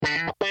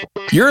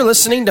You're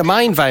listening to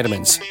Mind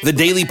Vitamins, the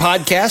daily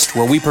podcast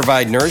where we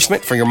provide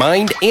nourishment for your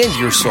mind and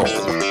your soul.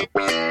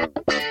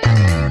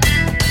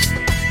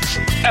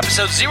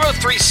 Episode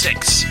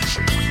 036.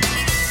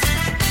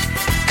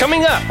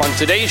 Coming up on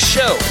today's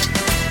show.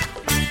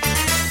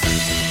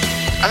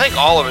 I think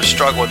all of us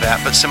struggle with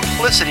that, but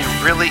simplicity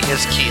really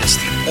is key. It's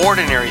the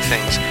ordinary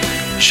things.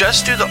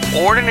 Just do the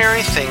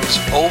ordinary things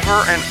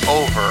over and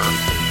over,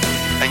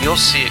 and you'll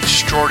see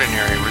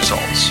extraordinary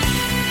results.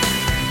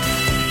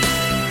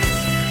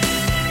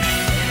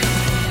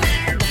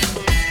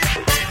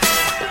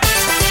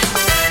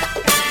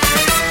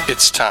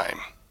 It's time.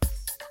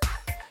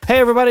 Hey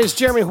everybody, it's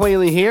Jeremy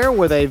Whaley here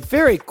with a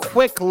very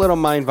quick little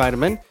mind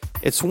vitamin.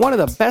 It's one of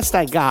the best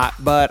I got,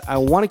 but I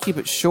want to keep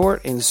it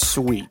short and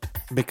sweet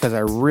because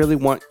I really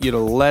want you to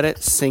let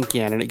it sink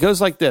in. And it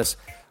goes like this.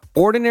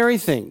 Ordinary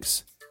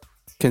things,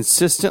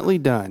 consistently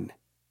done,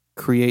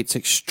 creates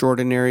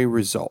extraordinary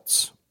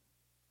results.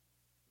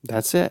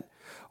 That's it.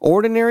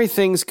 Ordinary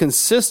things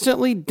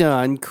consistently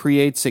done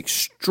creates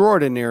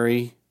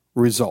extraordinary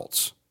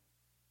results.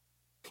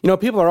 You know,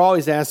 people are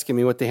always asking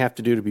me what they have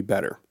to do to be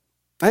better.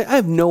 I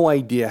have no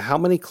idea how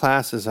many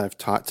classes I've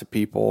taught to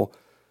people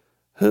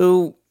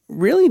who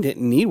really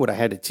didn't need what I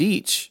had to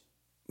teach,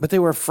 but they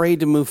were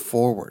afraid to move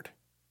forward.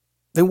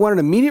 They wanted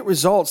immediate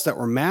results that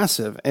were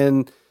massive,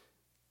 and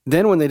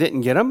then when they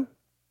didn't get them,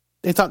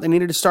 they thought they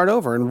needed to start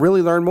over and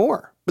really learn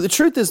more. But the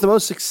truth is, the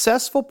most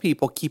successful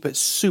people keep it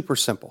super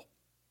simple.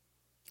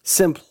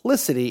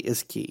 Simplicity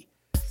is key.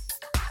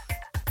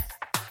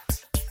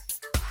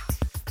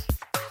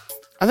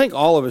 I think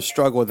all of us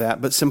struggle with that,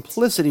 but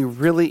simplicity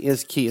really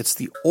is key. It's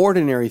the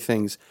ordinary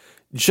things.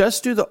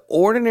 Just do the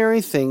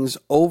ordinary things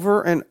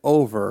over and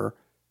over,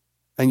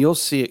 and you'll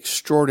see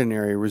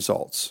extraordinary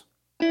results.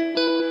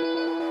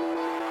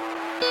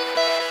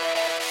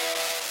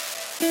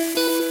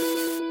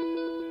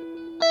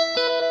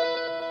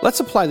 Let's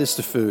apply this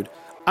to food.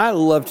 I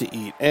love to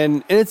eat,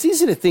 and it's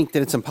easy to think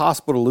that it's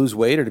impossible to lose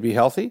weight or to be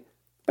healthy,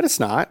 but it's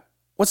not.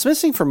 What's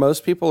missing for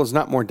most people is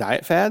not more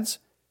diet fads.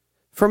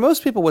 For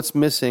most people, what's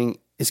missing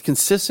is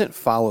consistent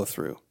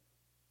follow-through.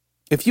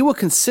 If you will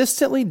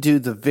consistently do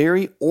the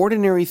very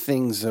ordinary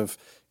things of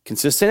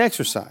consistent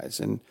exercise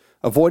and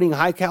avoiding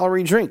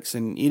high-calorie drinks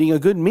and eating a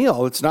good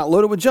meal that's not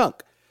loaded with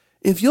junk,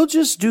 if you'll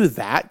just do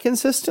that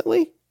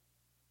consistently,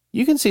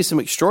 you can see some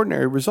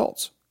extraordinary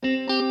results.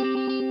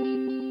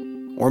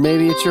 Or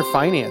maybe it's your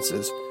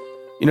finances.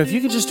 You know, if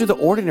you can just do the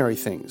ordinary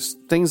things,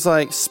 things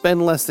like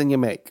spend less than you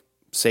make,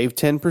 save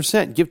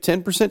 10%, give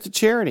 10% to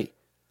charity,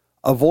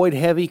 avoid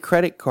heavy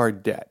credit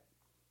card debt.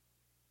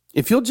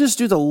 If you'll just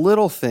do the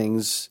little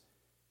things,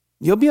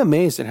 you'll be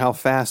amazed at how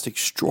fast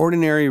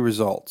extraordinary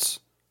results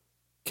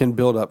can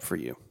build up for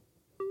you.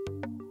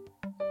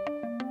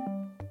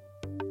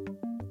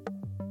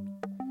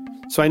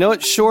 So I know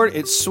it's short,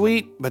 it's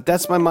sweet, but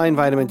that's my mind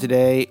vitamin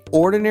today.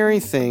 Ordinary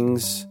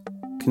things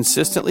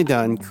consistently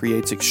done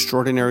creates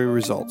extraordinary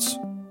results.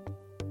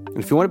 And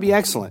if you want to be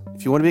excellent,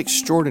 if you want to be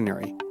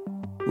extraordinary,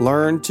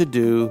 learn to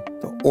do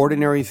the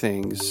ordinary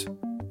things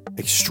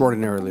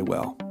extraordinarily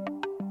well.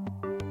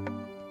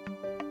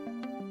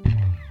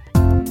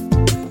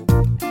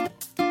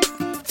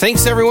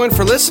 Thanks everyone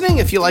for listening.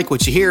 If you like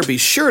what you hear, be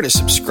sure to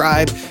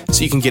subscribe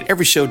so you can get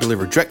every show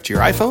delivered direct to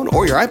your iPhone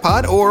or your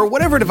iPod or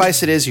whatever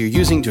device it is you're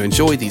using to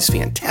enjoy these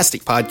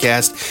fantastic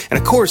podcasts. And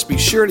of course, be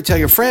sure to tell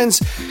your friends,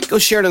 go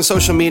share it on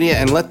social media,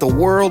 and let the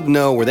world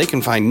know where they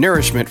can find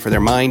nourishment for their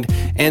mind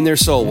and their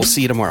soul. We'll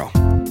see you tomorrow.